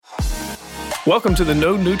Welcome to the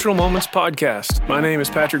No Neutral Moments podcast. My name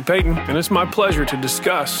is Patrick Payton, and it's my pleasure to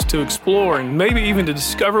discuss, to explore, and maybe even to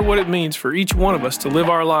discover what it means for each one of us to live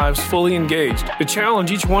our lives fully engaged, to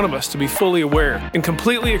challenge each one of us to be fully aware, and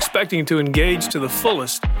completely expecting to engage to the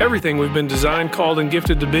fullest everything we've been designed, called, and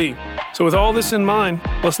gifted to be. So with all this in mind,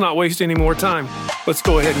 let's not waste any more time. Let's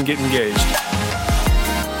go ahead and get engaged.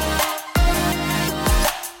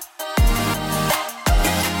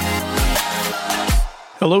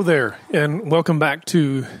 Hello there, and welcome back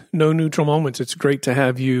to No Neutral Moments. It's great to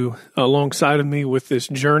have you alongside of me with this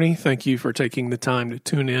journey. Thank you for taking the time to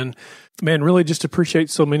tune in. Man, really just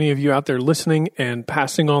appreciate so many of you out there listening and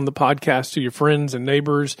passing on the podcast to your friends and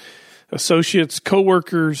neighbors, associates,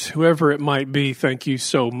 coworkers, whoever it might be. Thank you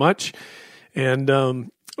so much.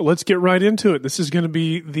 And let's get right into it. This is going to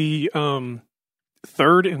be the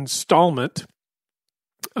third installment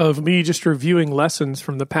of me just reviewing lessons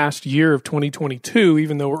from the past year of 2022,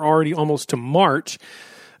 even though we're already almost to March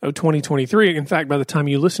of 2023. In fact, by the time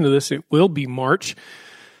you listen to this, it will be March.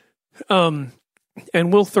 And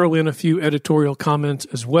we'll throw in a few editorial comments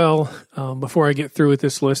as well. Before I get through with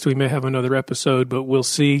this list, we may have another episode, but we'll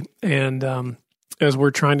see. And as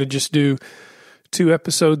we're trying to just do 2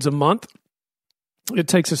 episodes a month, it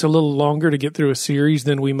takes us a little longer to get through a series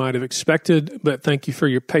than we might have expected, but thank you for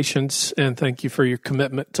your patience and thank you for your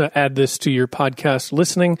commitment to add this to your podcast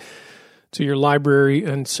listening, to your library,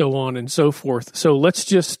 and so on and so forth. So let's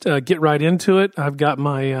just get right into it. I've got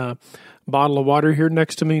my bottle of water here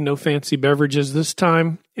next to me, no fancy beverages this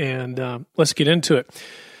time, and let's get into it.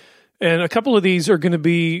 And a couple of these are going to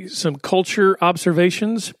be some culture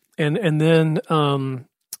observations, and then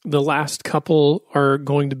the last couple are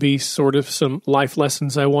going to be sort of some life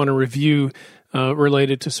lessons I want to review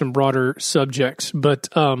related to some broader subjects. But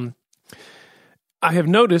I have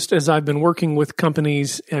noticed as I've been working with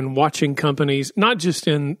companies and watching companies, not just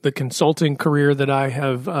in the consulting career that I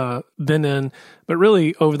have been in, but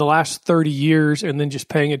really over the last 30 years, and then just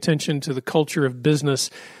paying attention to the culture of business.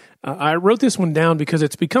 I wrote this one down because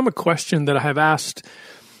it's become a question that I have asked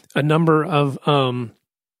a number of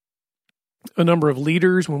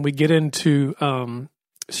leaders when we get into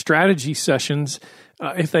strategy sessions,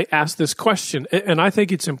 if they ask this question. And I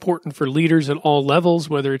think it's important for leaders at all levels,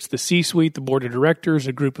 whether it's the C-suite, the board of directors,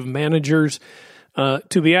 a group of managers,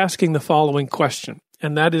 to be asking the following question.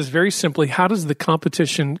 And that is very simply, how does the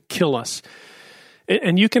competition kill us?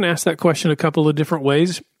 And you can ask that question a couple of different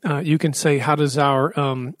ways. You can say, how does our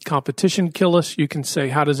competition kill us? You can say,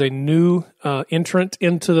 how does a new entrant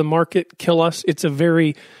into the market kill us? It's a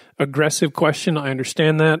very aggressive question. I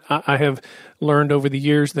understand that. I have learned over the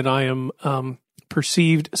years that I am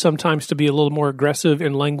perceived sometimes to be a little more aggressive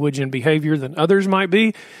in language and behavior than others might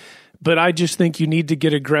be. But I just think you need to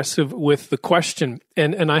get aggressive with the question.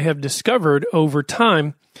 And I have discovered over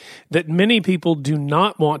time that many people do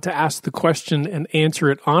not want to ask the question and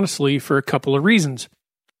answer it honestly for a couple of reasons.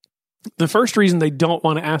 The first reason they don't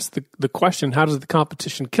want to ask the question, how does the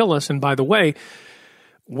competition kill us? And by the way,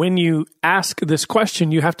 when you ask this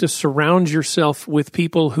question, you have to surround yourself with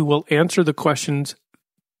people who will answer the question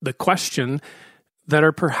that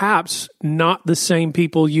are perhaps not the same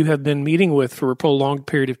people you have been meeting with for a prolonged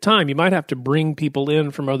period of time. You might have to bring people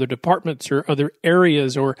in from other departments or other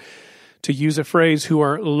areas, or to use a phrase, who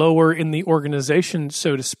are lower in the organization,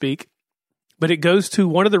 so to speak. But it goes to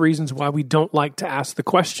one of the reasons why we don't like to ask the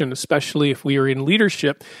question, especially if we are in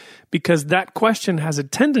leadership, because that question has a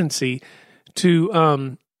tendency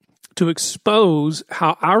to expose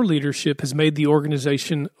how our leadership has made the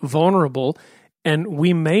organization vulnerable, and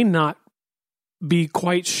we may not be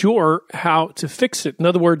quite sure how to fix it. In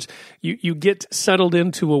other words, you get settled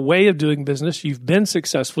into a way of doing business. You've been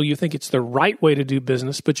successful. You think it's the right way to do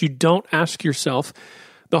business, but you don't ask yourself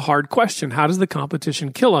the hard question: how does the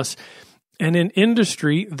competition kill us? And in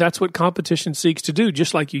industry, that's what competition seeks to do,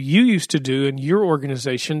 just like you used to do in your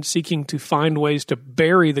organization, seeking to find ways to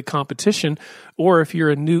bury the competition. Or if you're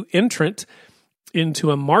a new entrant into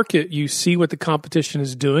a market, you see what the competition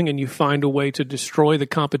is doing and you find a way to destroy the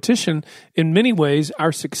competition. In many ways,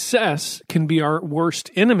 our success can be our worst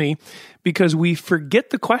enemy because we forget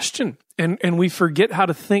the question and we forget how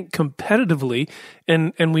to think competitively,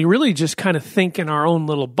 and we really just kind of think in our own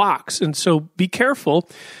little box. And so be careful.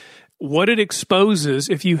 What it exposes,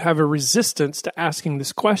 if you have a resistance to asking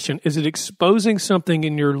this question, is it exposing something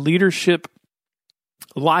in your leadership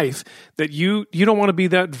life that you don't want to be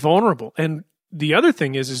that vulnerable? And the other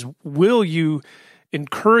thing is will you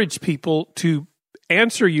encourage people to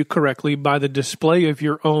answer you correctly by the display of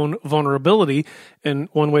your own vulnerability? And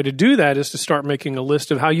one way to do that is to start making a list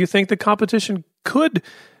of how you think the competition could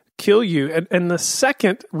kill you? And the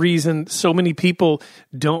second reason so many people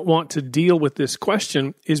don't want to deal with this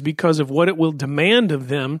question is because of what it will demand of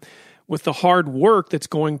them with the hard work that's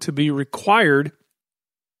going to be required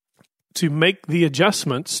to make the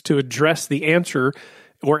adjustments to address the answer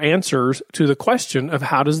or answers to the question of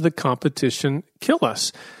how does the competition kill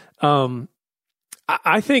us?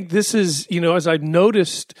 I think this is, as I've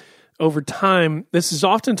noticed over time, this is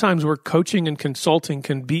oftentimes where coaching and consulting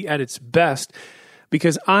can be at its best,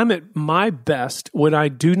 because I'm at my best when I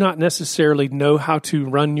do not necessarily know how to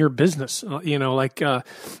run your business.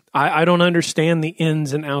 I don't understand the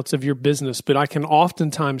ins and outs of your business, but I can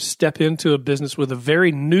oftentimes step into a business with a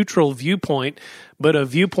very neutral viewpoint, but a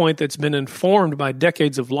viewpoint that's been informed by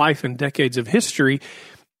decades of life and decades of history.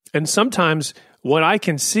 And sometimes what I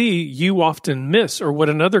can see, you often miss, or what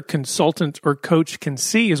another consultant or coach can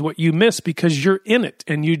see is what you miss because you're in it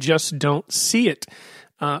and you just don't see it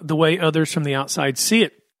the way others from the outside see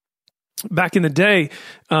it. Back in the day,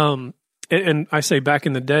 and I say back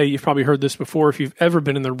in the day, you've probably heard this before if you've ever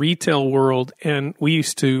been in the retail world, and we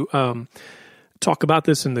used to talk about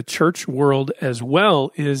this in the church world as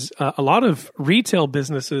well, is a lot of retail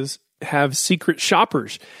businesses have secret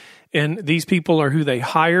shoppers. And these people are who they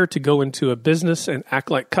hire to go into a business and act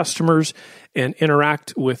like customers and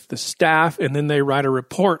interact with the staff, and then they write a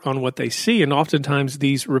report on what they see. And oftentimes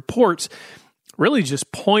these reports really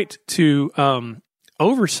just point to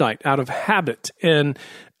oversight out of habit. And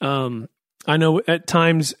I know at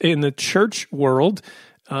times in the church world,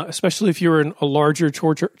 especially if you're in a larger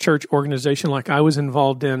church organization like I was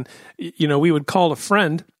involved in, we would call a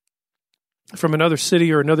friend from another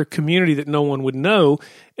city or another community that no one would know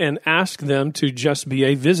and ask them to just be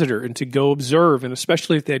a visitor and to go observe. And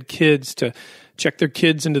especially if they had kids, to check their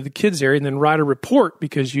kids into the kids area and then write a report,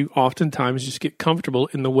 because you oftentimes just get comfortable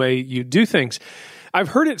in the way you do things. I've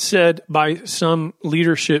heard it said by some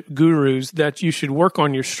leadership gurus that you should work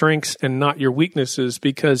on your strengths and not your weaknesses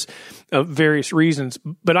because of various reasons.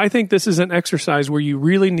 But I think this is an exercise where you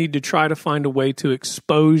really need to try to find a way to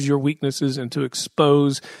expose your weaknesses and to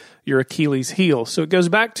expose your Achilles heel. So it goes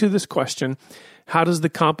back to this question: how does the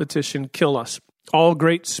competition kill us? All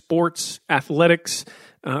great sports, athletics,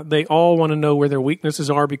 they all want to know where their weaknesses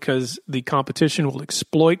are, because the competition will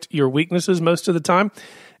exploit your weaknesses most of the time.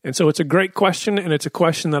 And so it's a great question, and it's a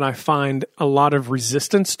question that I find a lot of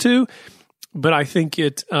resistance to, but I think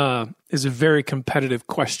it is a very competitive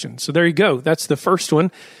question. So there you go. That's the first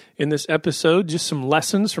one in this episode, just some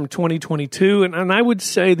lessons from 2022. And I would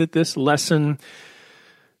say that this lesson,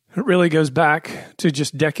 it really goes back to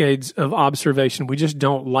just decades of observation. We just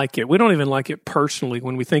don't like it. We don't even like it personally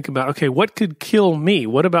when we think about, okay, what could kill me?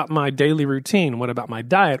 What about my daily routine? What about my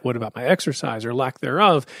diet? What about my exercise or lack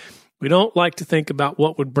thereof? We don't like to think about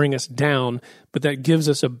what would bring us down, but that gives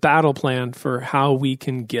us a battle plan for how we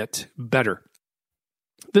can get better.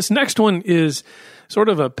 This next one is sort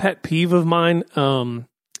of a pet peeve of mine.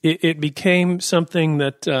 It became something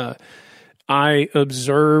that I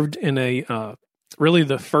observed in really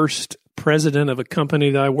the first president of a company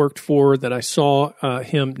that I worked for, that I saw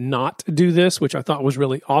him not do this, which I thought was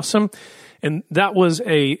really awesome. And that was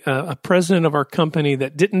a president of our company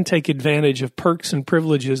that didn't take advantage of perks and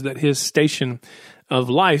privileges that his station of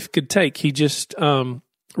life could take. He just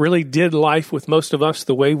really did life with most of us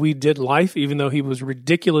the way we did life, even though he was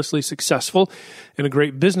ridiculously successful and a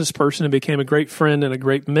great business person and became a great friend and a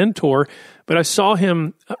great mentor. But I saw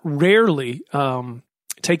him rarely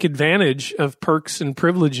take advantage of perks and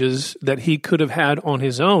privileges that he could have had on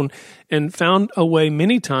his own, and found a way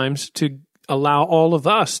many times to allow all of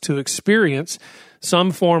us to experience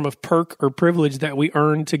some form of perk or privilege that we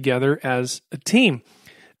earned together as a team.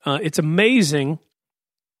 It's amazing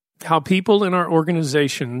how people in our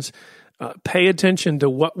organizations pay attention to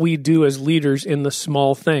what we do as leaders in the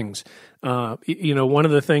small things. One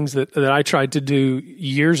of the things that I tried to do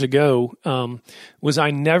years ago was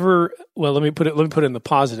let me put it in the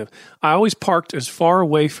positive. I always parked as far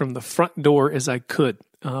away from the front door as I could.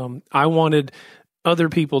 I wanted other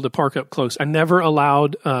people to park up close. I never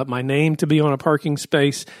allowed my name to be on a parking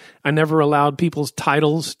space. I never allowed people's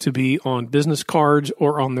titles to be on business cards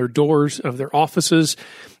or on their doors of their offices.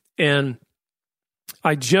 And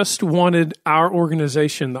I just wanted our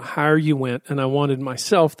organization, the higher you went, and I wanted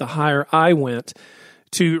myself, the higher I went,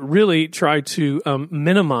 to really try to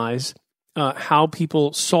minimize how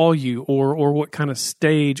people saw you or what kind of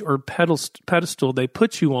stage or pedestal they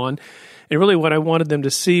put you on. And really what I wanted them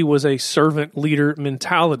to see was a servant leader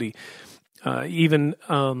mentality, even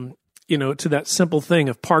to that simple thing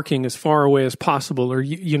of parking as far away as possible, or,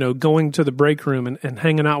 going to the break room and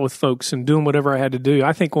hanging out with folks and doing whatever I had to do.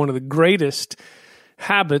 I think one of the greatest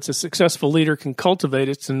habits a successful leader can cultivate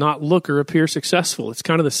is to not look or appear successful. It's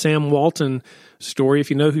kind of the Sam Walton story. If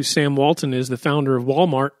you know who Sam Walton is, the founder of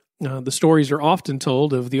Walmart, the stories are often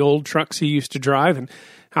told of the old trucks he used to drive and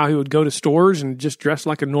how he would go to stores and just dress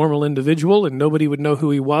like a normal individual and nobody would know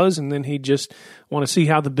who he was. And then he'd just want to see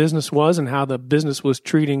how the business was and how the business was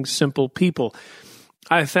treating simple people.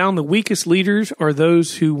 I found the weakest leaders are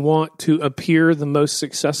those who want to appear the most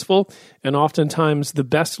successful. And oftentimes the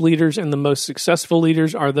best leaders and the most successful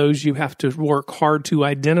leaders are those you have to work hard to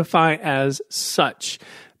identify as such.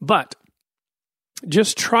 But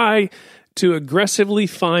just try to aggressively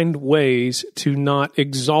find ways to not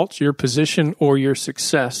exalt your position or your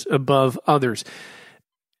success above others.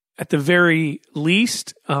 At the very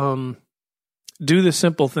least, do the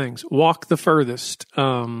simple things. Walk the furthest.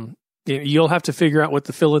 You'll have to figure out what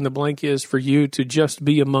the fill in the blank is for you to just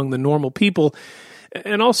be among the normal people.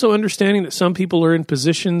 And also understanding that some people are in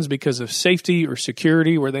positions because of safety or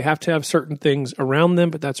security where they have to have certain things around them,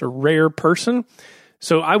 but that's a rare person.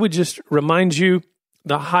 So I would just remind you,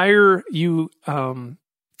 the higher you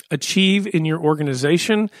achieve in your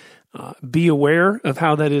organization, be aware of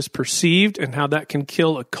how that is perceived and how that can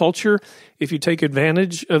kill a culture if you take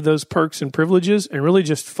advantage of those perks and privileges, and really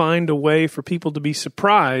just find a way for people to be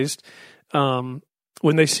surprised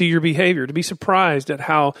when they see your behavior, to be surprised at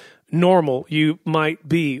how normal you might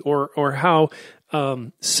be or how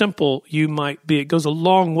simple you might be. It goes a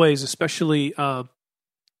long ways, especially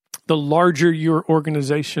the larger your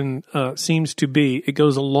organization seems to be. It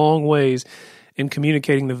goes a long ways in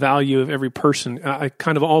communicating the value of every person. I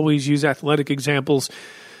kind of always use athletic examples,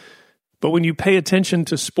 but when you pay attention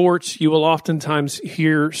to sports, you will oftentimes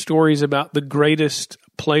hear stories about the greatest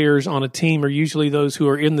players on a team are usually those who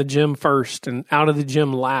are in the gym first and out of the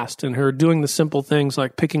gym last, and who are doing the simple things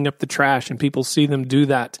like picking up the trash, and people see them do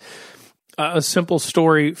that. A simple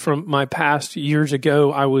story from my past years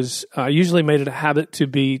ago, I usually made it a habit to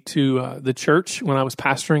be to the church when I was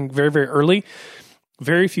pastoring very, very early.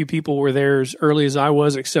 Very few people were there as early as I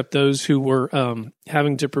was, except those who were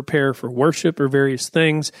having to prepare for worship or various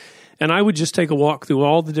things. And I would just take a walk through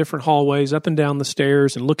all the different hallways, up and down the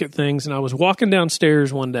stairs, and look at things. And I was walking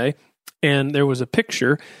downstairs one day, and there was a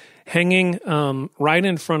picture hanging right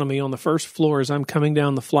in front of me on the first floor as I'm coming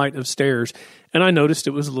down the flight of stairs. And I noticed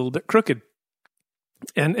it was a little bit crooked.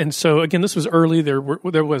 And so, again, this was early. There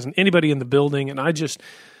wasn't anybody in the building, and I just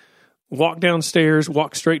walked downstairs,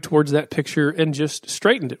 walked straight towards that picture, and just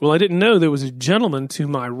straightened it. Well, I didn't know there was a gentleman to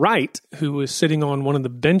my right who was sitting on one of the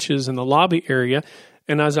benches in the lobby area.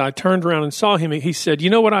 And as I turned around and saw him, he said, "You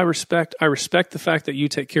know what I respect? I respect the fact that you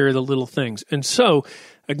take care of the little things." And so,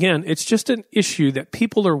 again, it's just an issue that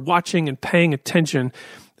people are watching and paying attention.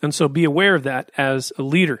 And so be aware of that as a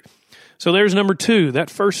leader. So there's number 2. That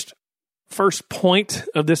first point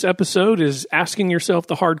of this episode is asking yourself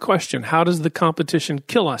the hard question: how does the competition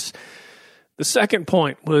kill us? The second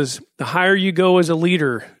point was, the higher you go as a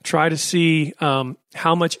leader, try to see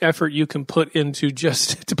how much effort you can put into,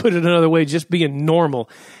 just to put it another way, just being normal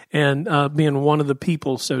and being one of the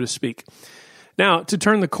people, so to speak. Now, to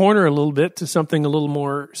turn the corner a little bit to something a little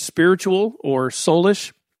more spiritual or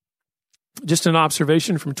soulish, just an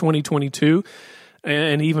observation from 2022.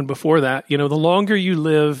 And even before that, the longer you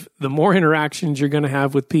live, the more interactions you're going to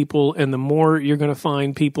have with people, and the more you're going to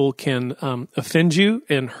find people can offend you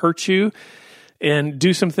and hurt you and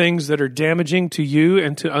do some things that are damaging to you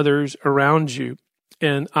and to others around you.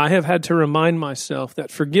 And I have had to remind myself that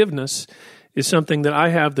forgiveness is something that I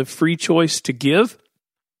have the free choice to give,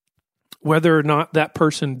 whether or not that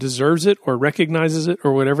person deserves it or recognizes it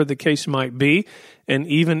or whatever the case might be. And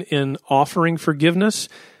even in offering forgiveness,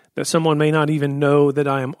 that someone may not even know that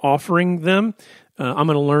I am offering them, I'm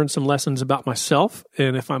going to learn some lessons about myself.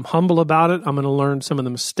 And if I'm humble about it, I'm going to learn some of the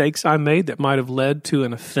mistakes I made that might have led to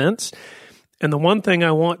an offense. And the one thing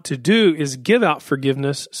I want to do is give out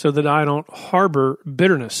forgiveness so that I don't harbor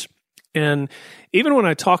bitterness. And even when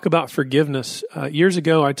I talk about forgiveness, years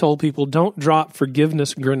ago I told people, don't drop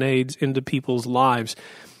forgiveness grenades into people's lives.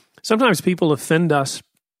 Sometimes people offend us,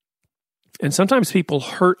 and sometimes people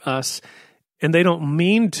hurt us, and they don't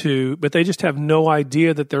mean to, but they just have no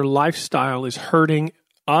idea that their lifestyle is hurting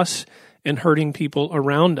us and hurting people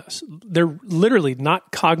around us. They're literally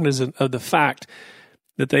not cognizant of the fact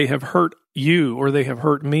that they have hurt you, or they have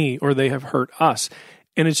hurt me, or they have hurt us.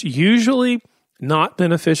 And it's usually not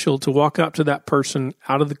beneficial to walk up to that person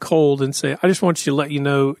out of the cold and say, "I just want you to let you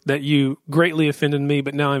know that you greatly offended me,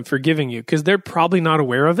 but now I'm forgiving you," because they're probably not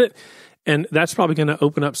aware of it. And that's probably going to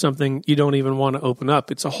open up something you don't even want to open up.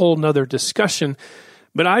 It's a whole nother discussion.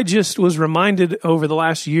 But I just was reminded over the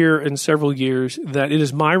last year and several years that it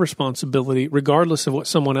is my responsibility, regardless of what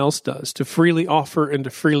someone else does, to freely offer and to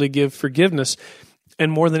freely give forgiveness.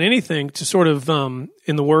 And more than anything, to sort of,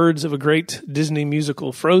 in the words of a great Disney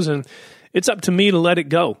musical, Frozen, it's up to me to let it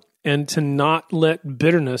go and to not let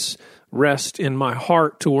bitterness rest in my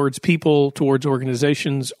heart towards people, towards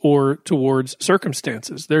organizations, or towards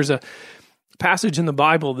circumstances. There's a passage in the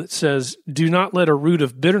Bible that says, do not let a root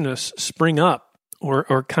of bitterness spring up,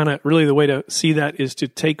 or kind of really the way to see that is to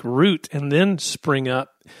take root and then spring up.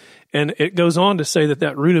 And it goes on to say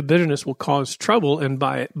that root of bitterness will cause trouble, and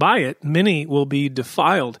by it, many will be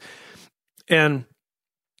defiled. And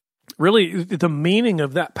really, the meaning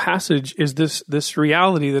of that passage is this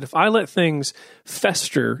reality that if I let things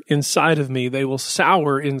fester inside of me, they will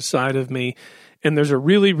sour inside of me. And there's a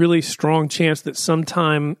really, really strong chance that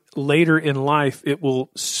sometime later in life, it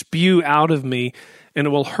will spew out of me and it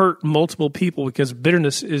will hurt multiple people, because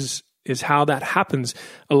bitterness is how that happens.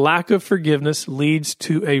 A lack of forgiveness leads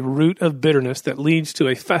to a root of bitterness that leads to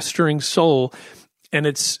a festering soul. And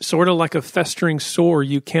it's sort of like a festering sore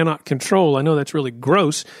you cannot control. I know that's really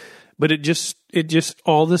gross, but it just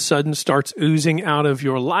all of a sudden starts oozing out of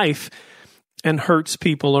your life and hurts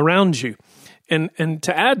people around you. And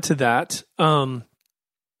to add to that,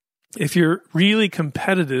 if you're really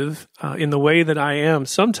competitive in the way that I am,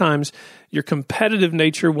 sometimes your competitive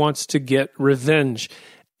nature wants to get revenge.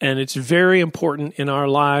 And it's very important in our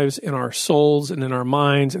lives, in our souls, and in our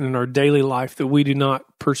minds, and in our daily life that we do not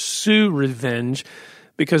pursue revenge,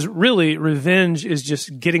 because really revenge is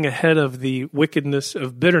just getting ahead of the wickedness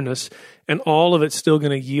of bitterness, and all of it's still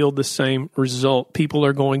going to yield the same result. People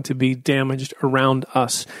are going to be damaged around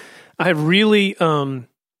us. I have really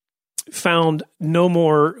found no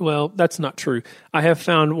more, well, that's not true. I have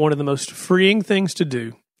found one of the most freeing things to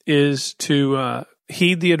do is to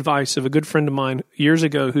heed the advice of a good friend of mine years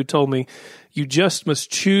ago who told me, you just must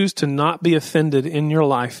choose to not be offended in your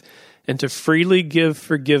life and to freely give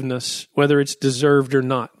forgiveness, whether it's deserved or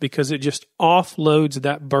not, because it just offloads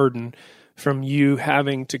that burden from you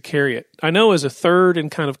having to carry it. I know as a third and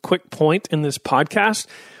kind of quick point in this podcast,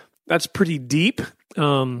 that's pretty deep.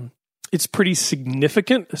 It's pretty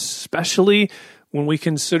significant, especially when we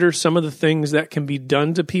consider some of the things that can be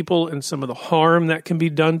done to people and some of the harm that can be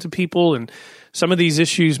done to people. And some of these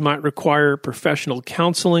issues might require professional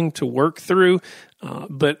counseling to work through.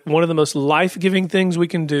 But one of the most life-giving things we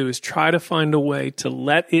can do is try to find a way to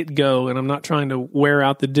let it go. And I'm not trying to wear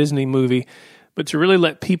out the Disney movie, but to really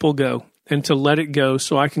let people go and to let it go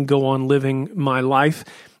so I can go on living my life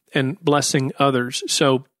and blessing others.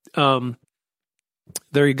 So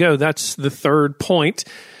there you go. That's the third point.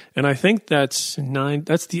 And I think that's the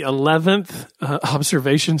 11th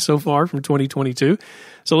observation so far from 2022.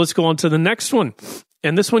 So let's go on to the next one.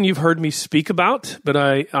 And this one you've heard me speak about, but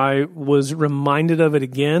I was reminded of it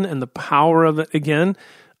again and the power of it again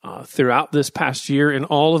throughout this past year in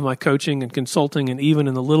all of my coaching and consulting and even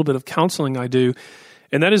in the little bit of counseling I do.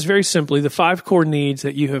 And that is very simply the 5 core needs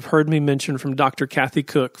that you have heard me mention from Dr. Kathy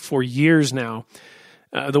Cook for years now.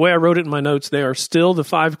 The way I wrote it in my notes, they are still the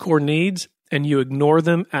 5 core needs, and you ignore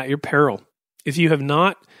them at your peril. If you have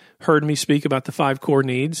not heard me speak about the 5 core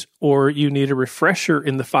needs, or you need a refresher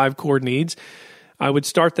in the 5 core needs, I would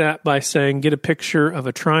start that by saying, get a picture of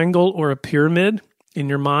a triangle or a pyramid in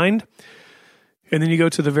your mind. And then you go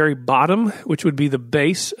to the very bottom, which would be the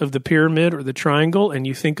base of the pyramid or the triangle, and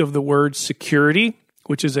you think of the word security,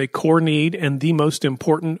 which is a core need and the most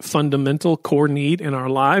important fundamental core need in our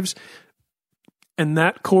lives. And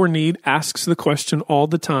that core need asks the question all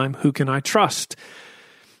the time, who can I trust?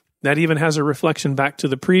 That even has a reflection back to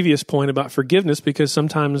the previous point about forgiveness, because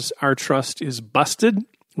sometimes our trust is busted.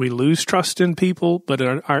 We lose trust in people, but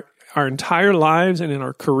in our entire lives and in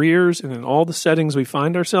our careers and in all the settings we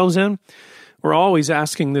find ourselves in, we're always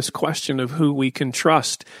asking this question of who we can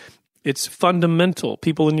trust. It's fundamental.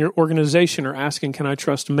 People in your organization are asking, can I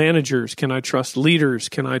trust managers? Can I trust leaders?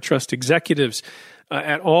 Can I trust executives?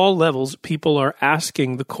 At all levels, people are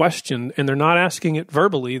asking the question, and they're not asking it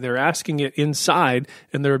verbally. They're asking it inside,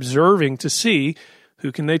 and they're observing to see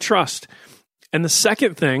who can they trust. And the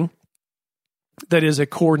second thing that is a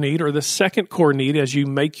core need, or the second core need as you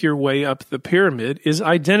make your way up the pyramid, is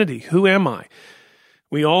identity. Who am I?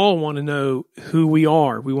 We all want to know who we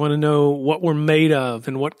are. We want to know what we're made of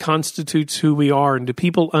and what constitutes who we are. And do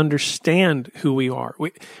people understand who we are?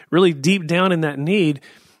 Really deep down in that need,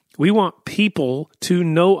 we want people to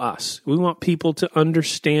know us. We want people to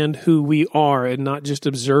understand who we are and not just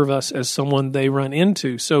observe us as someone they run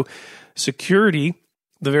into. So security,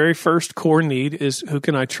 the very first core need, is who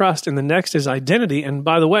can I trust? And the next is identity. And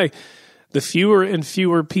by the way, the fewer and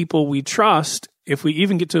fewer people we trust if we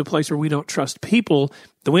even get to a place where we don't trust people,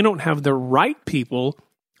 then we don't have the right people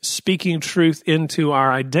speaking truth into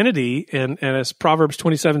our identity. And as Proverbs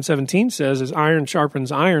 27:17 says, as iron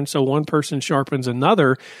sharpens iron, so one person sharpens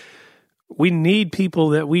another. We need people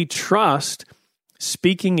that we trust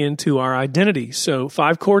speaking into our identity. So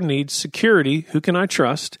 5 core needs: security, who can I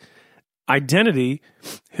trust? Identity,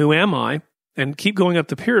 who am I? And keep going up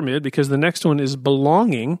the pyramid, because the next one is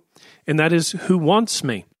belonging, and that is who wants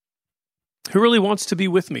me? Who really wants to be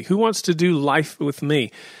with me? Who wants to do life with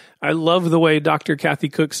me? I love the way Dr. Kathy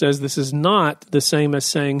Cook says this is not the same as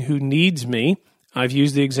saying who needs me. I've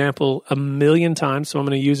used the example a million times, so I'm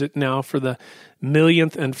going to use it now for the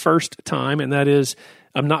millionth and first time, and that is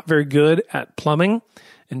I'm not very good at plumbing.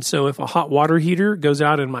 And so if a hot water heater goes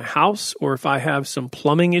out in my house, or if I have some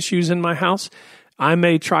plumbing issues in my house, I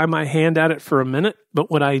may try my hand at it for a minute,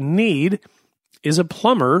 but what I need is a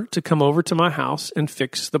plumber to come over to my house and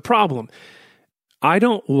fix the problem. I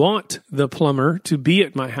don't want the plumber to be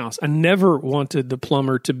at my house. I never wanted the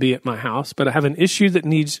plumber to be at my house, but I have an issue that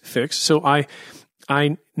needs fixed, so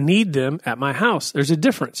I need them at my house. There's a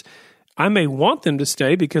difference. I may want them to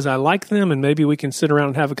stay because I like them, and maybe we can sit around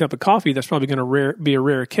and have a cup of coffee. That's probably going to be a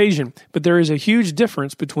rare occasion, but there is a huge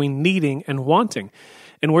difference between needing and wanting.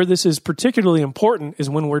 And where this is particularly important is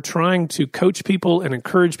when we're trying to coach people and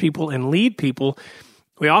encourage people and lead people.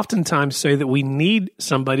 We oftentimes say that we need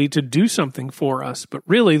somebody to do something for us, but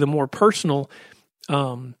really the more personal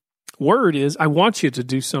word is, I want you to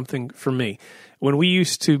do something for me. When we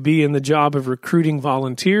used to be in the job of recruiting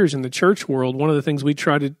volunteers in the church world, one of the things we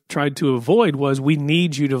tried to avoid was, we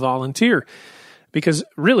need you to volunteer, because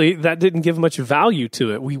really that didn't give much value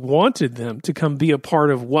to it. We wanted them to come be a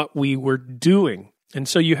part of what we were doing. And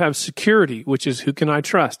so you have security, which is who can I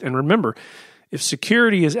trust? And remember, if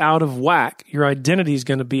security is out of whack, your identity is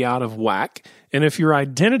going to be out of whack. And if your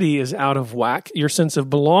identity is out of whack, your sense of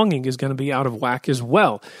belonging is going to be out of whack as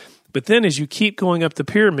well. But then as you keep going up the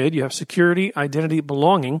pyramid, you have security, identity,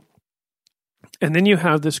 belonging. And then you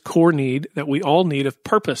have this core need that we all need of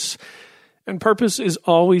purpose. And purpose is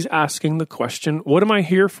always asking the question, what am I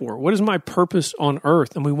here for? What is my purpose on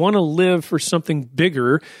earth? And we want to live for something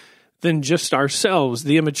bigger than just ourselves.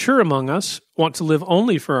 The immature among us want to live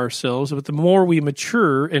only for ourselves, but the more we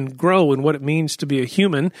mature and grow in what it means to be a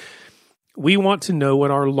human, we want to know what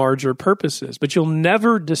our larger purpose is. But you'll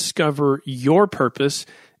never discover your purpose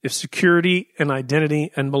if security and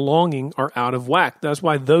identity and belonging are out of whack. That's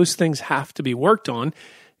why those things have to be worked on.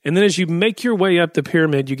 And then as you make your way up the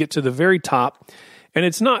pyramid, you get to the very top. And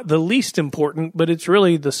it's not the least important, but it's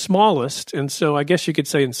really the smallest. And so I guess you could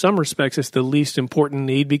say in some respects it's the least important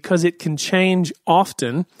need, because it can change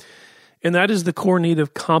often. And that is the core need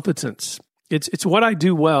of competence. It's what I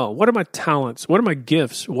do well. What are my talents? What are my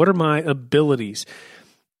gifts? What are my abilities?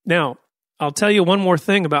 Now, I'll tell you one more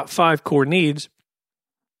thing about 5 core needs.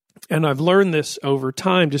 And I've learned this over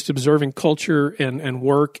time, just observing culture and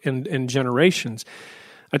work and generations.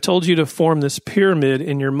 I told you to form this pyramid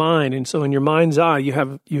in your mind. And so in your mind's eye, you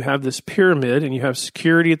have this pyramid, and you have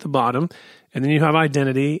security at the bottom, and then you have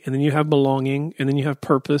identity, and then you have belonging, and then you have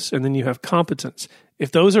purpose, and then you have competence.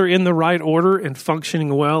 If those are in the right order and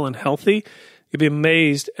functioning well and healthy, you'll be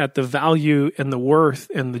amazed at the value and the worth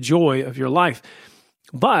and the joy of your life.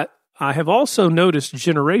 But I have also noticed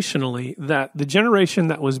generationally that the generation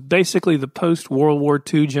that was basically the post-World War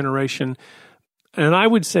II generation, and I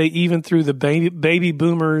would say even through the baby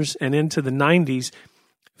boomers and into the 90s,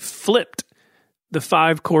 flipped the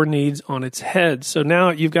 5 core needs on its head. So now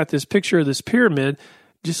you've got this picture of this pyramid.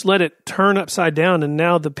 Just let it turn upside down, and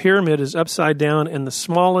now the pyramid is upside down, and the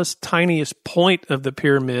smallest, tiniest point of the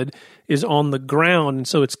pyramid is on the ground. And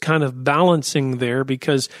so it's kind of balancing there,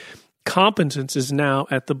 because competence is now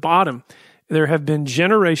at the bottom. There have been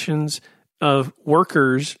generations of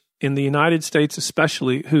workers in the United States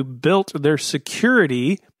especially, who built their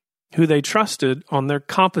security, who they trusted, on their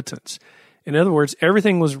competence. In other words,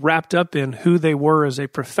 everything was wrapped up in who they were as a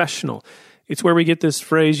professional. It's where we get this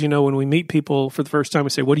phrase, when we meet people for the first time, we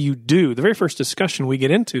say, what do you do? The very first discussion we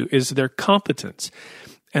get into is their competence.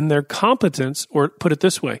 And their competence, or put it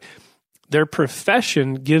this way, their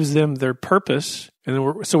profession gives them their purpose. And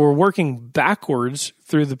we're working backwards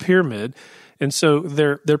through the pyramid. And so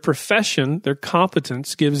their profession, their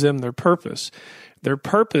competence gives them their purpose. Their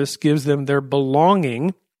purpose gives them their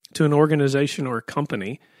belonging to an organization or a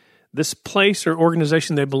company. This place or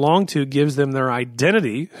organization they belong to gives them their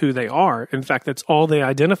identity, who they are. In fact, that's all they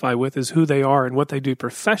identify with, is who they are and what they do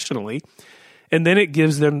professionally. And then it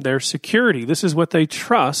gives them their security. This is what they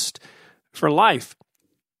trust for life.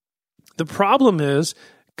 The problem is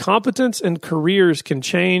competence and careers can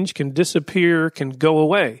change, can disappear, can go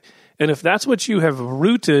away. And if that's what you have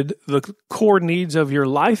rooted the core needs of your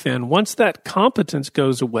life in, once that competence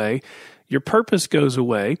goes away, your purpose goes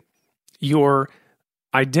away, your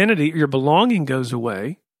identity, your belonging goes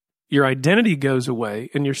away, your identity goes away,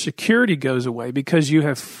 and your security goes away because you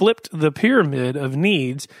have flipped the pyramid of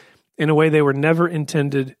needs in a way they were never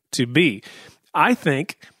intended to be. I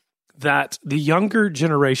think that the younger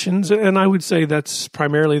generations, and I would say that's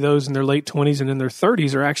primarily those in their late 20s and in their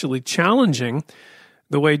 30s, are actually challenging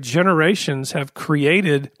the way generations have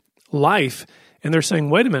created life. And they're saying,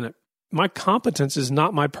 wait a minute, my competence is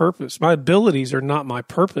not my purpose. My abilities are not my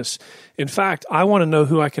purpose. In fact, I want to know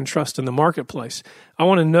who I can trust in the marketplace. I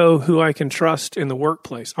want to know who I can trust in the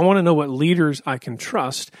workplace. I want to know what leaders I can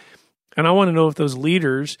trust. And I want to know if those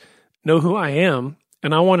leaders know who I am.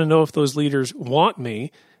 And I want to know if those leaders want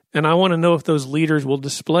me. And I want to know if those leaders will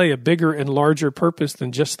display a bigger and larger purpose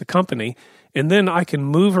than just the company. And then I can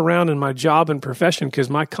move around in my job and profession because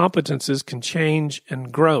my competences can change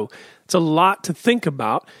and grow. It's a lot to think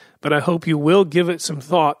about, but I hope you will give it some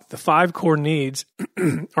thought. The 5 core needs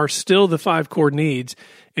are still the 5 core needs,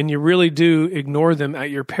 and you really do ignore them at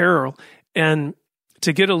your peril. And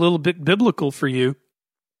to get a little bit biblical for you,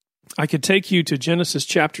 I could take you to Genesis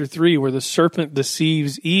chapter 3 where the serpent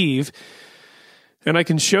deceives Eve, and I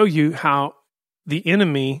can show you how the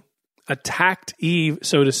enemy attacked Eve,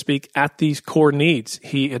 so to speak, at these core needs.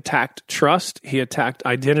 He attacked trust, he attacked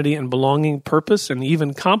identity and belonging, purpose, and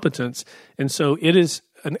even competence. And so it is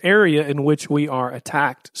an area in which we are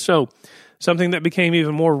attacked. So something that became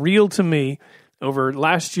even more real to me over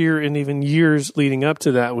last year and even years leading up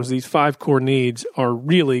to that was these 5 core needs are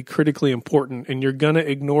really critically important, and you're going to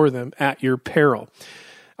ignore them at your peril.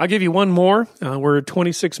 I'll give you one more. We're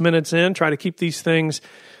 26 minutes in. Try to keep these things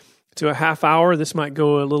to a half hour. This might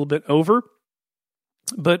go a little bit over.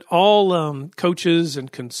 But all coaches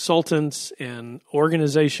and consultants and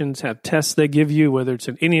organizations have tests they give you, whether it's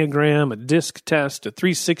an Enneagram, a DISC test, a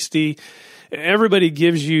 360. Everybody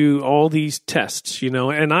gives you all these tests,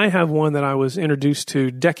 and I have one that I was introduced to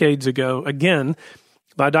decades ago, again,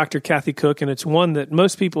 by Dr. Kathy Cook, and it's one that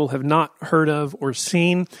most people have not heard of or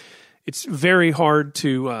seen. It's very hard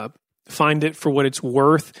to find it for what it's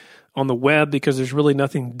worth on the web because there's really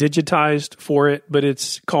nothing digitized for it, but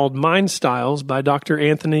it's called Mind Styles by Dr.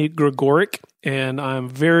 Anthony Gregoric, and I'm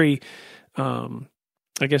very,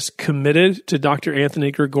 committed to Dr.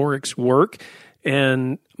 Anthony Gregoric's work,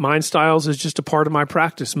 and Mind Styles is just a part of my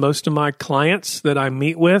practice. Most of my clients that I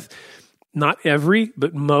meet with, not every,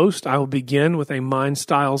 but most, I will begin with a Mind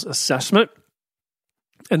Styles assessment.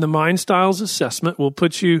 And the Mind Styles assessment will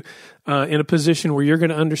put you in a position where you're going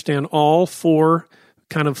to understand all 4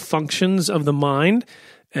 kind of functions of the mind.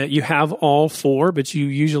 You have all 4, but you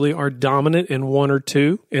usually are dominant in 1 or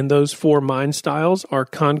 2. And those 4 mind styles are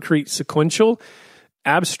concrete sequential,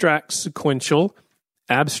 abstract sequential,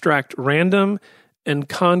 abstract random, and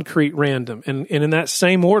concrete random. And in that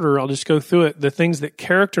same order, I'll just go through it. The things that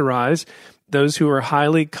characterize those who are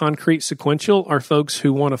highly concrete sequential are folks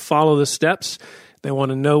who want to follow the steps. They want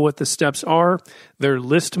to know what the steps are. They're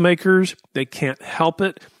list makers. They can't help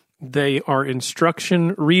it. They are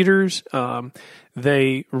instruction readers.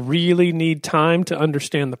 They really need time to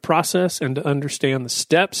understand the process and to understand the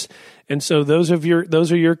steps. And so those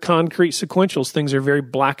are your concrete sequentials. Things are very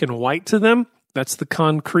black and white to them. That's the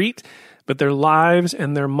concrete. But their lives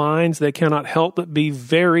and their minds, they cannot help but be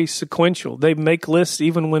very sequential. They make lists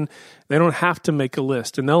even when they don't have to make a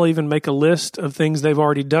list. And they'll even make a list of things they've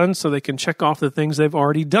already done so they can check off the things they've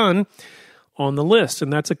already done on the list.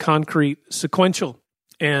 And that's a concrete sequential.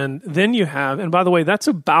 And then you have, and by the way, that's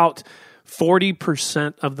about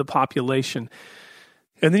 40% of the population.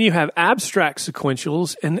 And then you have abstract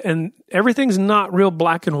sequentials, and everything's not real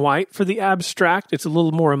black and white for the abstract. It's a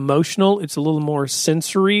little more emotional. It's a little more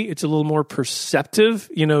sensory. It's a little more perceptive.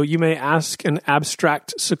 You may ask an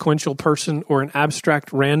abstract sequential person or an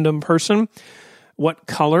abstract random person what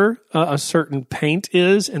color a certain paint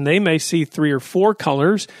is, and they may see 3 or 4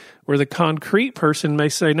 colors, where the concrete person may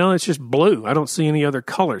say, no, it's just blue. I don't see any other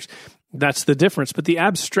colors. That's the difference. But the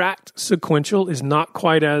abstract sequential is not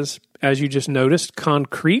quite as you just noticed,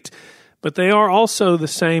 concrete, but they are also the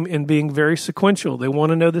same in being very sequential. They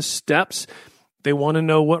want to know the steps. They want to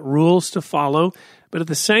know what rules to follow. But at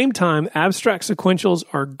the same time, abstract sequentials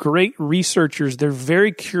are great researchers. They're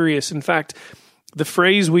very curious. In fact, the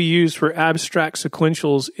phrase we use for abstract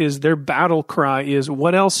sequentials is their battle cry is,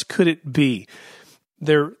 what else could it be?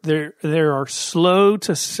 They are slow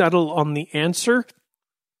to settle on the answer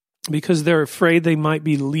because they're afraid they might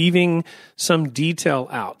be leaving some detail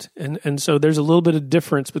out. And so there's a little bit of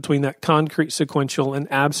difference between that concrete sequential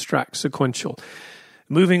and abstract sequential.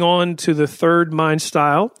 Moving on to the third mind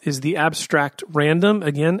style is the abstract random.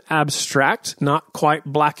 Again, abstract, not quite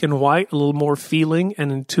black and white, a little more feeling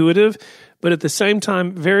and intuitive, but at the same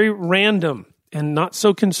time, very random and not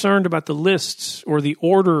so concerned about the lists or the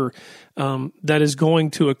order that is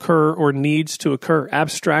going to occur or needs to occur.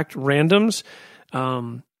 Abstract randoms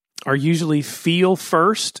are usually feel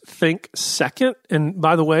first, think second. And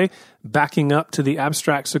by the way, backing up to the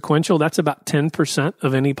abstract sequential, that's about 10%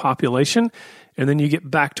 of any population. And then you get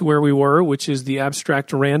back to where we were, which is the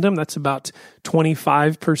abstract random. That's about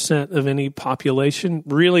 25% of any population.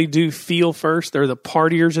 Really do feel first. They're the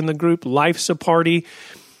partiers in the group. Life's a party.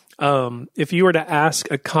 If you were to ask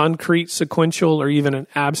a concrete sequential or even an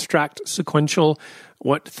abstract sequential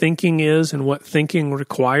what thinking is and what thinking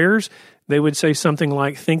requires, they would say something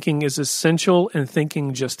like thinking is essential and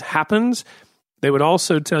thinking just happens. They would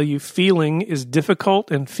also tell you feeling is difficult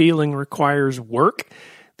and feeling requires work.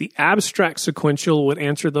 The abstract sequential would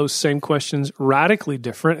answer those same questions radically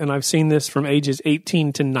different, and I've seen this from ages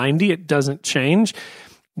 18 to 90. It doesn't change.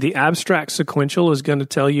 The abstract sequential is going to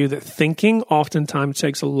tell you that thinking oftentimes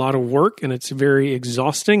takes a lot of work, and it's very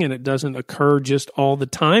exhausting, and it doesn't occur just all the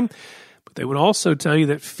time. But they would also tell you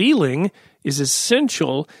that feeling is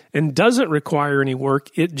essential and doesn't require any work.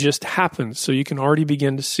 It just happens. So you can already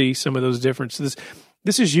begin to see some of those differences.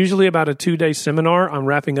 This is usually about a 2-day seminar. I'm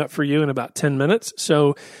wrapping up for you in about 10 minutes.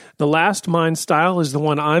 So the last mind style is the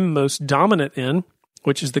one I'm most dominant in,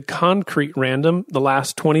 which is the concrete random, the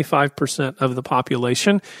last 25% of the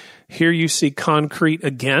population. Here you see concrete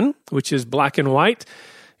again, which is black and white.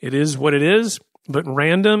 It is what it is, but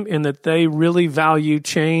random in that they really value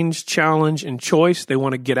change, challenge, and choice. They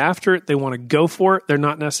want to get after it. They want to go for it. They're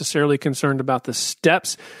not necessarily concerned about the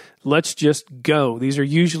steps. Let's just go. These are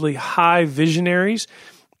usually high visionaries,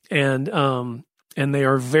 and they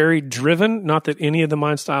are very driven. Not that any of the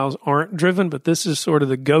mind styles aren't driven, but this is sort of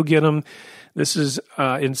the go get 'em. This is,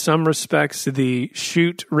 in some respects, the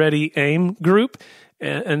shoot, ready, aim group.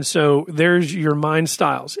 And so there's your mind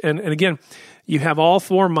styles. And again, you have all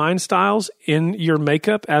 4 mind styles in your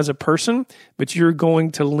makeup as a person, but you're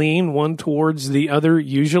going to lean one towards the other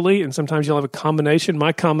usually, and sometimes you'll have a combination.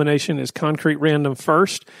 My combination is concrete random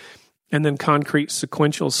first, and then concrete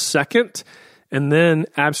sequential second, and then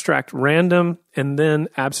abstract random, and then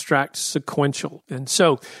abstract sequential. And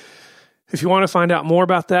so if you want to find out more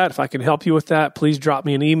about that, if I can help you with that, please drop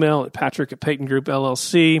me an email at Patrick@Peyton Group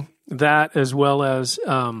LLC. That as well as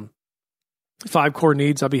 5 core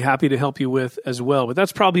needs I'll be happy to help you with as well. But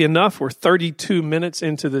that's probably enough. We're 32 minutes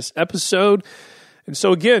into this episode. And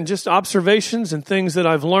so again, just observations and things that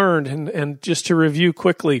I've learned. And just to review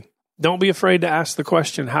quickly, don't be afraid to ask the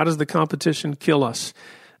question, how does the competition kill us?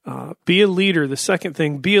 Be a leader. The second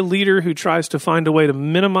thing, be a leader who tries to find a way to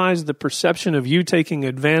minimize the perception of you taking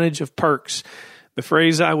advantage of perks. The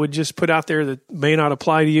phrase I would just put out there that may not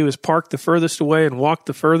apply to you is park the furthest away and walk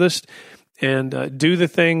the furthest, and do the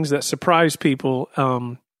things that surprise people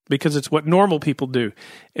because it's what normal people do.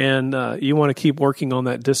 And you want to keep working on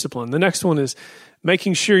that discipline. The next one is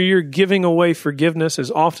making sure you're giving away forgiveness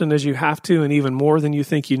as often as you have to and even more than you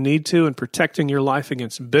think you need to, and protecting your life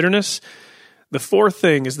against bitterness. The fourth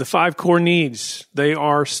thing is the 5 core needs. They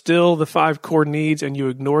are still the 5 core needs, and you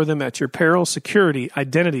ignore them at your peril: security,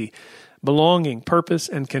 identity, belonging, purpose,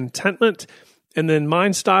 and contentment. And then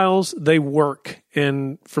mind styles, they work.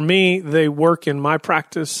 And for me, they work in my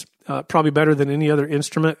practice probably better than any other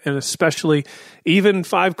instrument, and especially even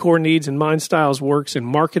 5 core needs and mind styles works in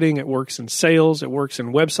marketing, it works in sales, it works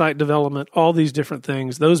in website development, all these different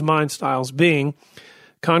things. Those mind styles being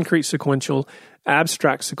concrete sequential,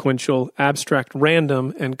 abstract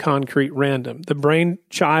random, and concrete random. The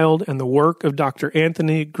brainchild and the work of Dr.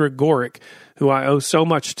 Anthony Gregoric, who I owe so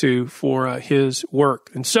much to for his work.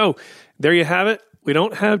 And so there you have it. We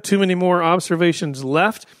don't have too many more observations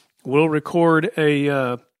left. We'll record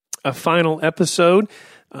a final episode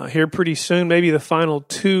here pretty soon, maybe the final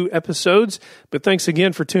 2 episodes. But thanks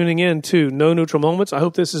again for tuning in to No Neutral Moments. I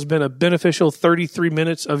hope this has been a beneficial 33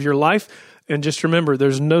 minutes of your life. And just remember,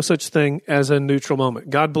 there's no such thing as a neutral moment.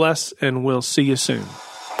 God bless, and we'll see you soon.